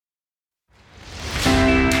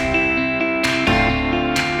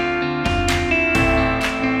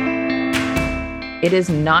It is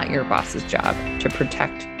not your boss's job to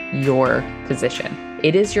protect your position.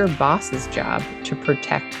 It is your boss's job to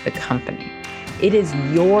protect the company. It is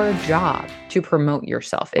your job to promote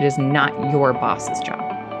yourself. It is not your boss's job.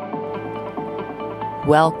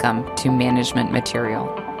 Welcome to Management Material.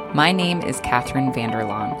 My name is Catherine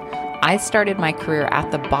Vanderlaan. I started my career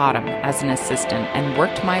at the bottom as an assistant and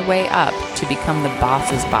worked my way up to become the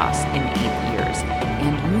boss's boss in 8 years.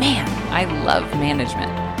 And man, I love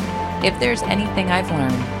management. If there's anything I've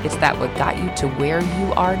learned, it's that what got you to where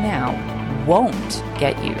you are now won't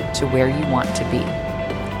get you to where you want to be.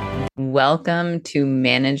 Welcome to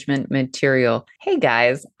Management Material. Hey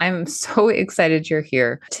guys, I'm so excited you're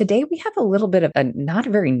here. Today we have a little bit of a not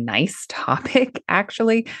very nice topic,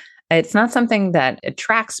 actually. It's not something that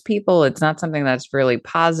attracts people. It's not something that's really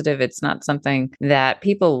positive. It's not something that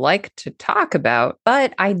people like to talk about,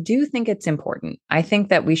 but I do think it's important. I think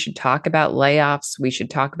that we should talk about layoffs. We should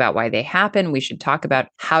talk about why they happen. We should talk about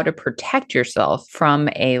how to protect yourself from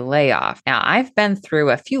a layoff. Now, I've been through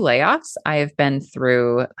a few layoffs. I have been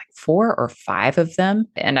through like 4 or 5 of them,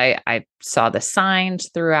 and I saw the signs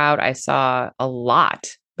throughout. I saw a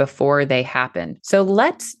lot before they happened. So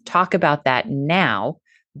let's talk about that now,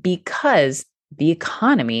 because the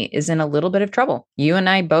economy is in a little bit of trouble. You and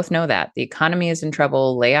I both know that. The economy is in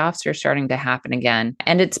trouble. Layoffs are starting to happen again.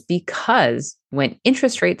 And it's because when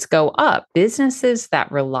interest rates go up, businesses that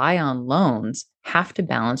rely on loans have to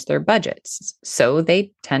balance their budgets. So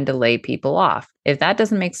they tend to lay people off. If that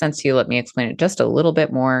doesn't make sense to you, let me explain it just a little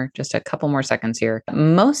bit more, just a couple more seconds here.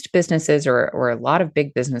 Most businesses or a lot of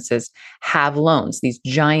big businesses have loans, these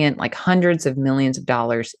giant, like hundreds of millions of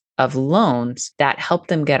dollars of loans that help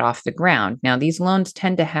them get off the ground. Now, these loans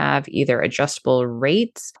tend to have either adjustable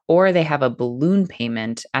rates or they have a balloon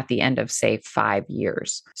payment at the end of, say, 5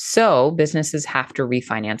 years. So businesses have to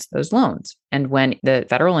refinance those loans. And when the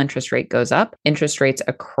federal interest rate goes up, interest rates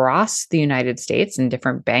across the United States and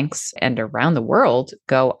different banks and around the world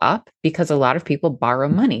go up because a lot of people borrow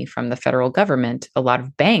money from the federal government. A lot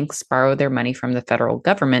of banks borrow their money from the federal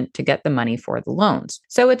government to get the money for the loans.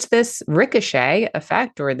 So it's this ricochet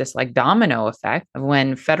effect, or this like domino effect of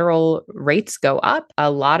when federal rates go up,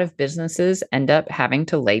 a lot of businesses end up having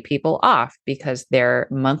to lay people off because their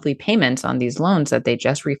monthly payments on these loans that they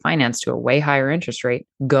just refinanced to a way higher interest rate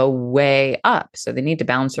go way up. So they need to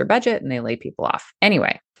balance their budget and they lay people off.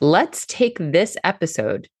 Anyway, let's take this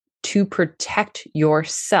episode to protect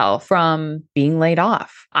yourself from being laid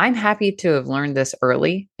off. I'm happy to have learned this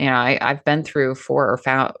early. I've been through 4 or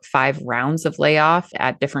 5 rounds of layoff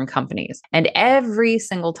at different companies. And every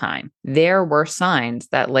single time there were signs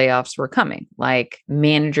that layoffs were coming, like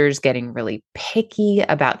managers getting really picky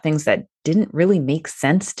about things that didn't really make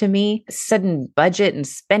sense to me, sudden budget and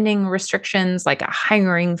spending restrictions like a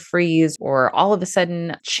hiring freeze, or all of a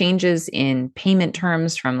sudden changes in payment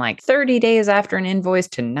terms from like 30 days after an invoice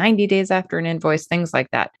to 90 days after an invoice, things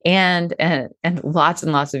like that. And lots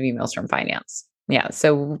and lots of emails from finance. Yeah.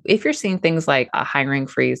 So if you're seeing things like a hiring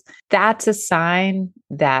freeze, that's a sign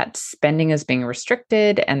that spending is being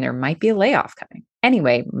restricted and there might be a layoff coming.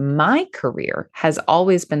 Anyway, my career has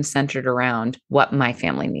always been centered around what my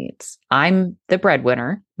family needs. I'm the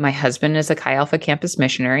breadwinner. My husband is a Chi Alpha campus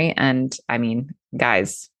missionary. And I mean,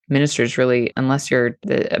 guys, ministers really, unless you're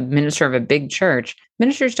the minister of a big church,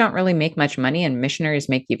 ministers don't really make much money and missionaries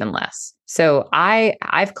make even less. So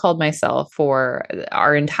I've called myself, for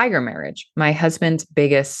our entire marriage, my husband's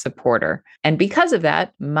biggest supporter. And because of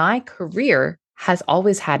that, my career has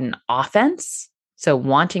always had an offense, so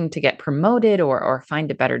wanting to get promoted or find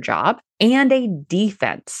a better job, and a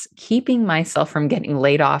defense, keeping myself from getting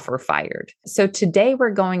laid off or fired. So today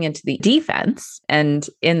we're going into the defense. And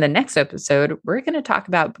in the next episode, we're going to talk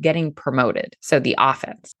about getting promoted. So the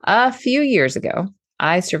offense. A few years ago,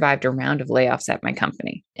 I survived a round of layoffs at my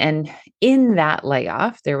company. And in that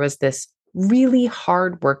layoff, there was this really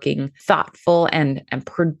hardworking, thoughtful, and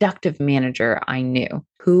productive manager I knew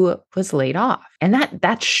who was laid off. And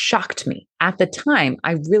that shocked me. At the time,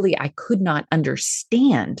 I could not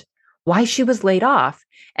understand why she was laid off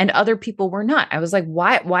and other people were not. I was like,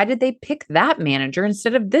 why did they pick that manager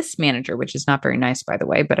instead of this manager, which is not very nice, by the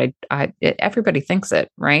way, but everybody thinks it,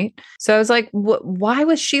 right? So I was like, why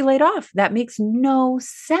was she laid off? That makes no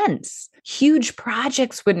sense. Huge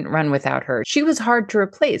projects wouldn't run without her. She was hard to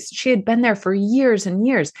replace. She had been there for years and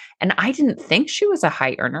years. And I didn't think she was a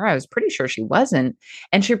high earner. I was pretty sure she wasn't.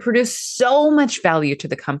 And she produced so much value to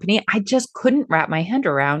the company. I just couldn't wrap my head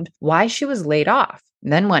around why she was laid off.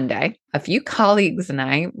 Then one day, a few colleagues and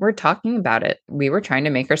I were talking about it. We were trying to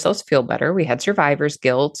make ourselves feel better. We had survivor's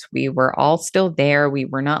guilt. We were all still there. We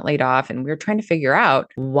were not laid off. And we were trying to figure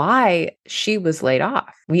out why she was laid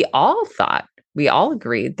off. We all thought we all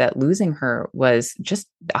agreed that losing her was just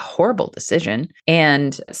a horrible decision.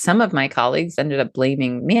 And some of my colleagues ended up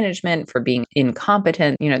blaming management for being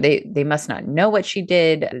incompetent. They must not know what she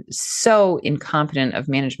did. So incompetent of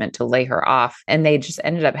management to lay her off. And they just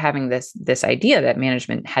ended up having this idea that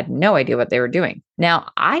management had no idea what they were doing. Now,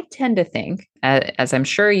 I tend to think, as I'm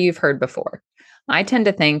sure you've heard before, I tend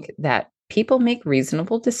to think that people make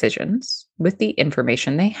reasonable decisions with the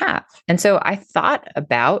information they have. And so I thought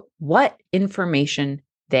about what information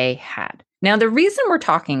they had. Now, the reason we're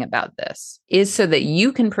talking about this is so that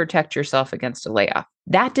you can protect yourself against a layoff.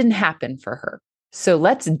 That didn't happen for her. So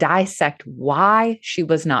let's dissect why she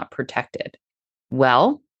was not protected.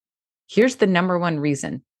 Well, here's the number one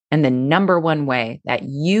reason and the number one way that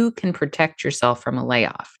you can protect yourself from a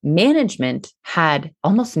layoff. Management had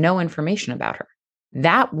almost no information about her.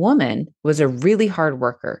 That woman was a really hard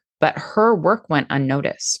worker, but her work went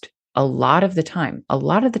unnoticed a lot of the time.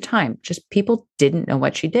 Just people didn't know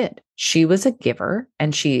what she did. She was a giver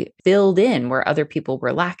and she filled in where other people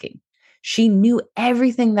were lacking. She knew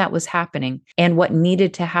everything that was happening and what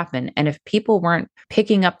needed to happen. And if people weren't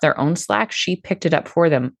picking up their own slack, she picked it up for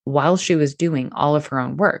them while she was doing all of her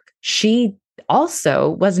own work. She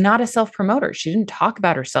also was not a self-promoter. She didn't talk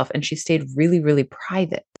about herself and she stayed really, really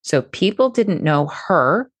private. So people didn't know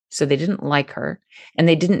her, so they didn't like her, and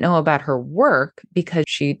they didn't know about her work because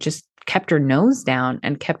she just kept her nose down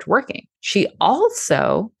and kept working. She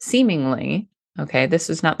also seemingly, okay, this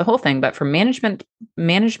is not the whole thing, but from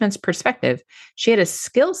management's perspective, she had a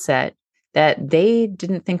skill set that they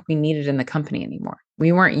didn't think we needed in the company anymore.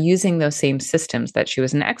 We weren't using those same systems that she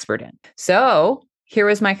was an expert in. So here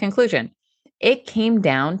was my conclusion. It came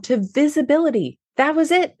down to visibility. That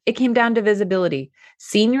was it. It came down to visibility.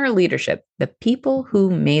 Senior leadership, the people who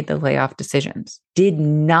made the layoff decisions, did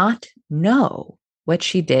not know what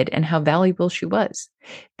she did and how valuable she was.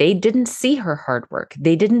 They didn't see her hard work.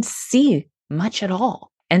 They didn't see much at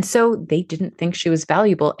all. And so they didn't think she was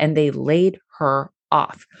valuable and they laid her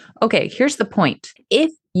off. Okay, here's the point.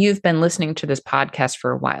 If you've been listening to this podcast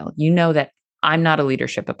for a while, you know that I'm not a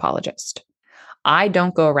leadership apologist. I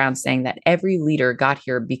don't go around saying that every leader got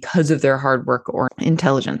here because of their hard work or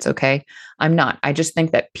intelligence, okay? I'm not. I just think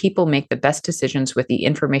that people make the best decisions with the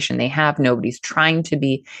information they have. Nobody's trying to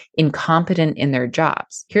be incompetent in their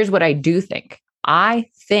jobs. Here's what I do think. I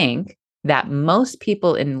think that most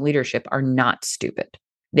people in leadership are not stupid.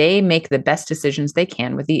 They make the best decisions they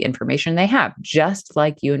can with the information they have, just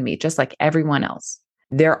like you and me, just like everyone else.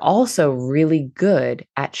 They're also really good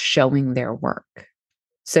at showing their work.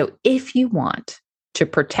 So if you want to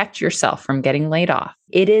protect yourself from getting laid off,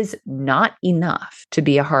 it is not enough to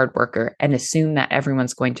be a hard worker and assume that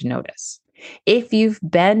everyone's going to notice. If you've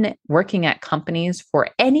been working at companies for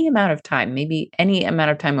any amount of time, maybe any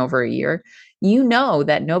amount of time over a year, you know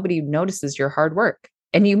that nobody notices your hard work.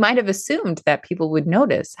 And you might have assumed that people would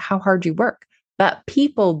notice how hard you work, but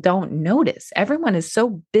people don't notice. Everyone is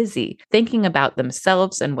so busy thinking about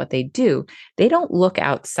themselves and what they do. They don't look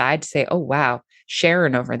outside to say, oh, wow,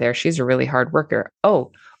 Sharon over there, she's a really hard worker.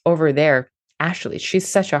 Oh, over there, Ashley, she's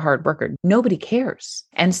such a hard worker. Nobody cares.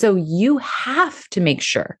 And so you have to make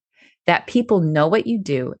sure that people know what you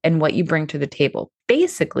do and what you bring to the table.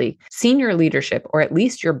 Basically, senior leadership, or at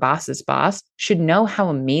least your boss's boss, should know how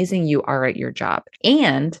amazing you are at your job.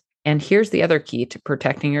 And here's the other key to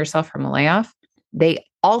protecting yourself from a layoff. They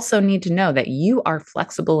also need to know that you are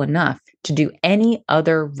flexible enough to do any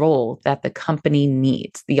other role that the company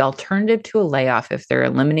needs. The alternative to a layoff, if they're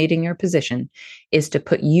eliminating your position, is to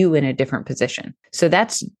put you in a different position. So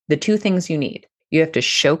that's the two things you need. You have to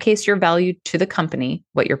showcase your value to the company,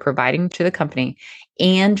 what you're providing to the company,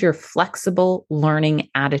 and your flexible learning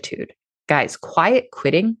attitude. Guys, quiet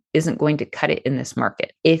quitting isn't going to cut it in this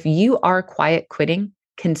market. If you are quiet quitting,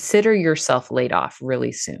 consider yourself laid off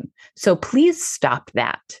really soon. So please stop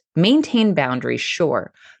that. Maintain boundaries,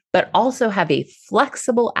 sure, but also have a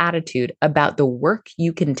flexible attitude about the work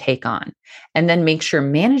you can take on. And then make sure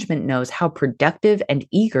management knows how productive and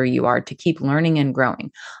eager you are to keep learning and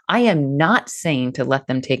growing. I am not saying to let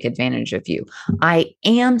them take advantage of you. I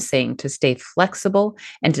am saying to stay flexible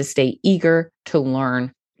and to stay eager to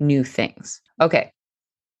learn new things. Okay,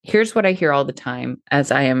 here's what I hear all the time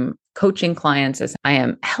as I am coaching clients, as I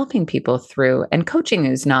am helping people through. And coaching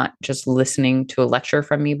is not just listening to a lecture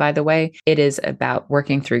from me, by the way. It is about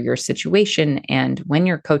working through your situation. And when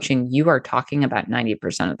you're coaching, you are talking about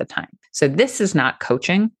 90% of the time. So this is not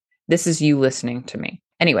coaching. This is you listening to me.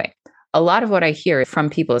 Anyway, a lot of what I hear from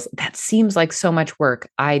people is, that seems like so much work.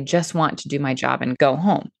 I just want to do my job and go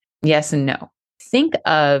home. Yes and no. Think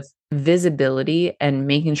of visibility and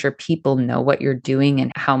making sure people know what you're doing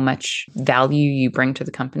and how much value you bring to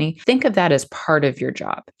the company, think of that as part of your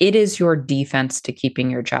job. It is your defense to keeping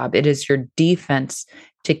your job. It is your defense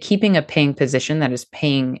to keeping a paying position that is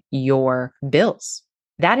paying your bills.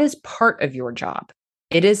 That is part of your job.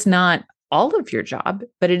 It is not all of your job,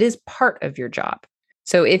 but it is part of your job.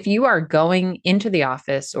 So if you are going into the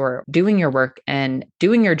office or doing your work and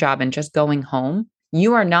doing your job and just going home,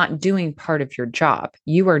 you are not doing part of your job.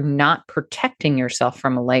 You are not protecting yourself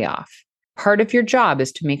from a layoff. Part of your job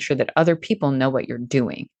is to make sure that other people know what you're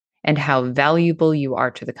doing and how valuable you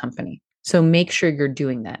are to the company. So make sure you're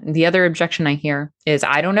doing that. And the other objection I hear is,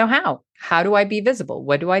 I don't know how. How do I be visible?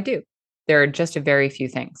 What do I do? There are just a very few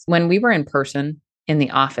things. When we were in person, in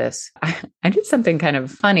the office, I did something kind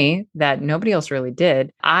of funny that nobody else really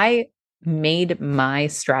did. I made my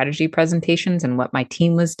strategy presentations and what my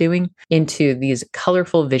team was doing into these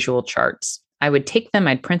colorful visual charts. I would take them,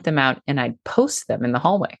 I'd print them out, and I'd post them in the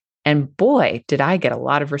hallway. And boy, did I get a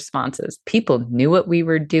lot of responses. People knew what we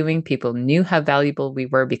were doing. People knew how valuable we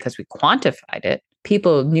were because we quantified it.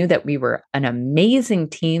 People knew that we were an amazing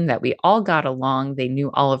team, that we all got along. They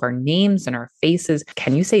knew all of our names and our faces.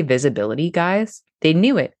 Can you say visibility, guys? They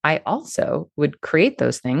knew it. I also would create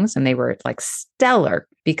those things and they were like stellar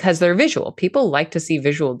because they're visual. People like to see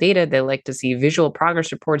visual data. They like to see visual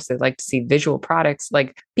progress reports. They like to see visual products.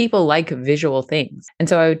 Like people like visual things. And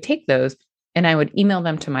so I would take those and I would email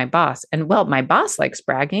them to my boss. And well, my boss likes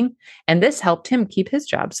bragging, and this helped him keep his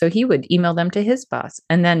job. So he would email them to his boss.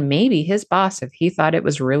 And then maybe his boss, if he thought it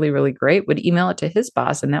was really, really great, would email it to his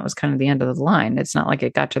boss. And that was kind of the end of the line. It's not like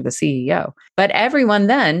it got to the CEO. But everyone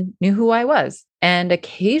then knew who I was. And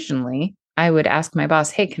occasionally I would ask my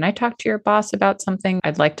boss, hey, can I talk to your boss about something?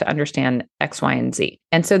 I'd like to understand X, Y, and Z.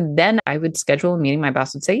 And so then I would schedule a meeting. My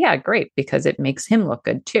boss would say, yeah, great, because it makes him look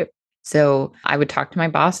good too. So I would talk to my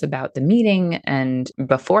boss about the meeting and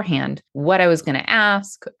beforehand, what I was going to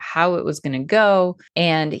ask, how it was going to go,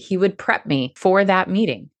 and he would prep me for that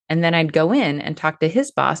meeting. And then I'd go in and talk to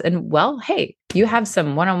his boss and, well, hey, you have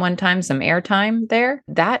some one-on-one time, some airtime there.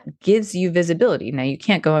 That gives you visibility. Now, you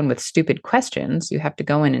can't go in with stupid questions. You have to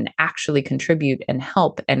go in and actually contribute and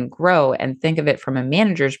help and grow and think of it from a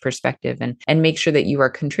manager's perspective and make sure that you are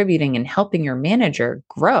contributing and helping your manager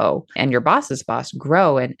grow and your boss's boss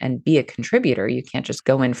grow and be a contributor. You can't just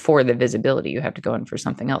go in for the visibility. You have to go in for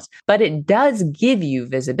something else. But it does give you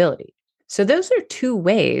visibility. So those are two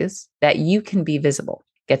ways that you can be visible.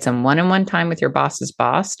 Get some one-on-one time with your boss's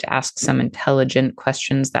boss to ask some intelligent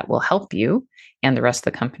questions that will help you and the rest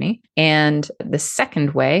of the company. And the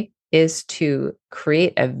second way is to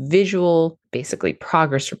create a visual, basically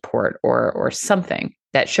progress report or something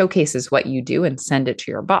that showcases what you do and send it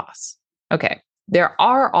to your boss. Okay, there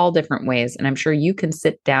are all different ways, and I'm sure you can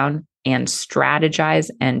sit down and strategize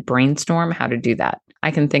and brainstorm how to do that.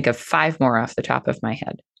 I can think of 5 more off the top of my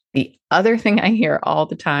head. The other thing I hear all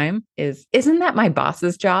the time is, isn't that my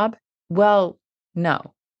boss's job? Well,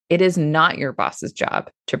 no, it is not your boss's job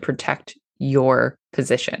to protect your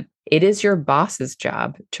position. It is your boss's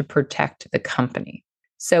job to protect the company.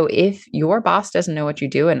 So if your boss doesn't know what you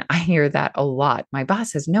do, and I hear that a lot, my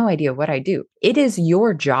boss has no idea what I do. It is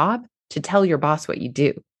your job to tell your boss what you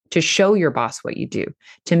do, to show your boss what you do,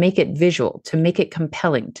 to make it visual, to make it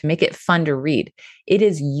compelling, to make it fun to read. It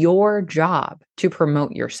is your job to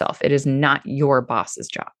promote yourself. It is not your boss's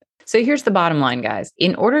job. So here's the bottom line, guys.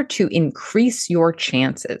 In order to increase your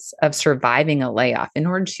chances of surviving a layoff, in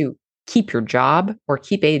order to keep your job or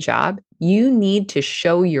keep a job, you need to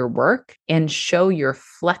show your work and show your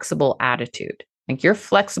flexible attitude. Like you're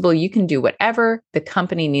flexible, you can do whatever the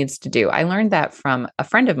company needs to do. I learned that from a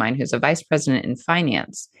friend of mine who's a vice president in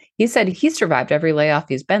finance. He said he survived every layoff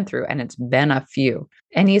he's been through, and it's been a few.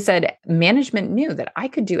 And he said management knew that I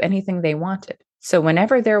could do anything they wanted. So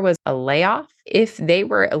whenever there was a layoff, if they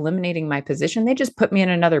were eliminating my position, they just put me in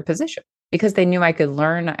another position because they knew I could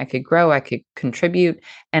learn, I could grow, I could contribute.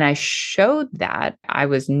 And I showed that I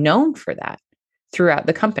was known for that throughout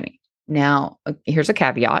the company. Now, here's a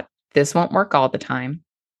caveat. This won't work all the time,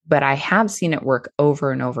 but I have seen it work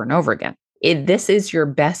over and over and over again. This is your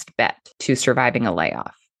best bet to surviving a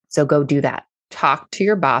layoff. So go do that. Talk to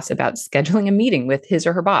your boss about scheduling a meeting with his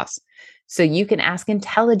or her boss so you can ask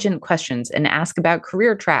intelligent questions and ask about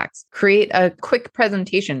career tracks. Create a quick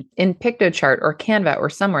presentation in Piktochart or Canva or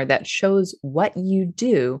somewhere that shows what you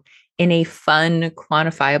do in a fun,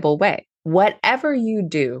 quantifiable way. Whatever you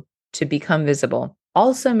do to become visible,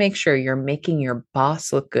 also make sure you're making your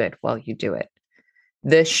boss look good while you do it.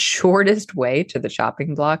 The shortest way to the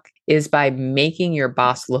chopping block is by making your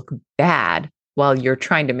boss look bad while you're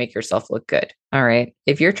trying to make yourself look good. All right.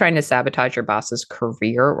 If you're trying to sabotage your boss's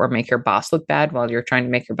career or make your boss look bad while you're trying to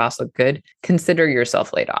make your boss look good, consider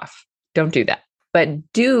yourself laid off. Don't do that.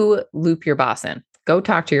 But do loop your boss in. Go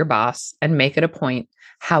talk to your boss and make it a point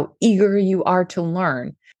how eager you are to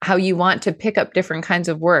learn, how you want to pick up different kinds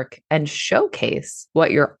of work and showcase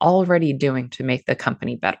what you're already doing to make the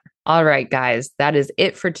company better. All right, guys, that is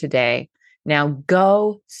it for today. Now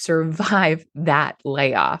go survive that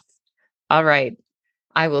layoff. All right,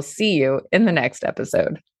 I will see you in the next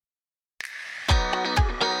episode.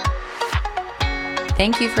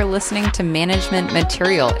 Thank you for listening to Management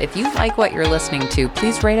Material. If you like what you're listening to,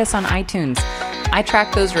 please rate us on iTunes. I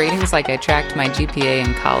track those ratings like I tracked my GPA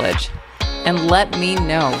in college. And let me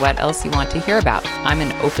know what else you want to hear about. I'm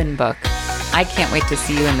an open book. I can't wait to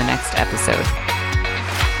see you in the next episode.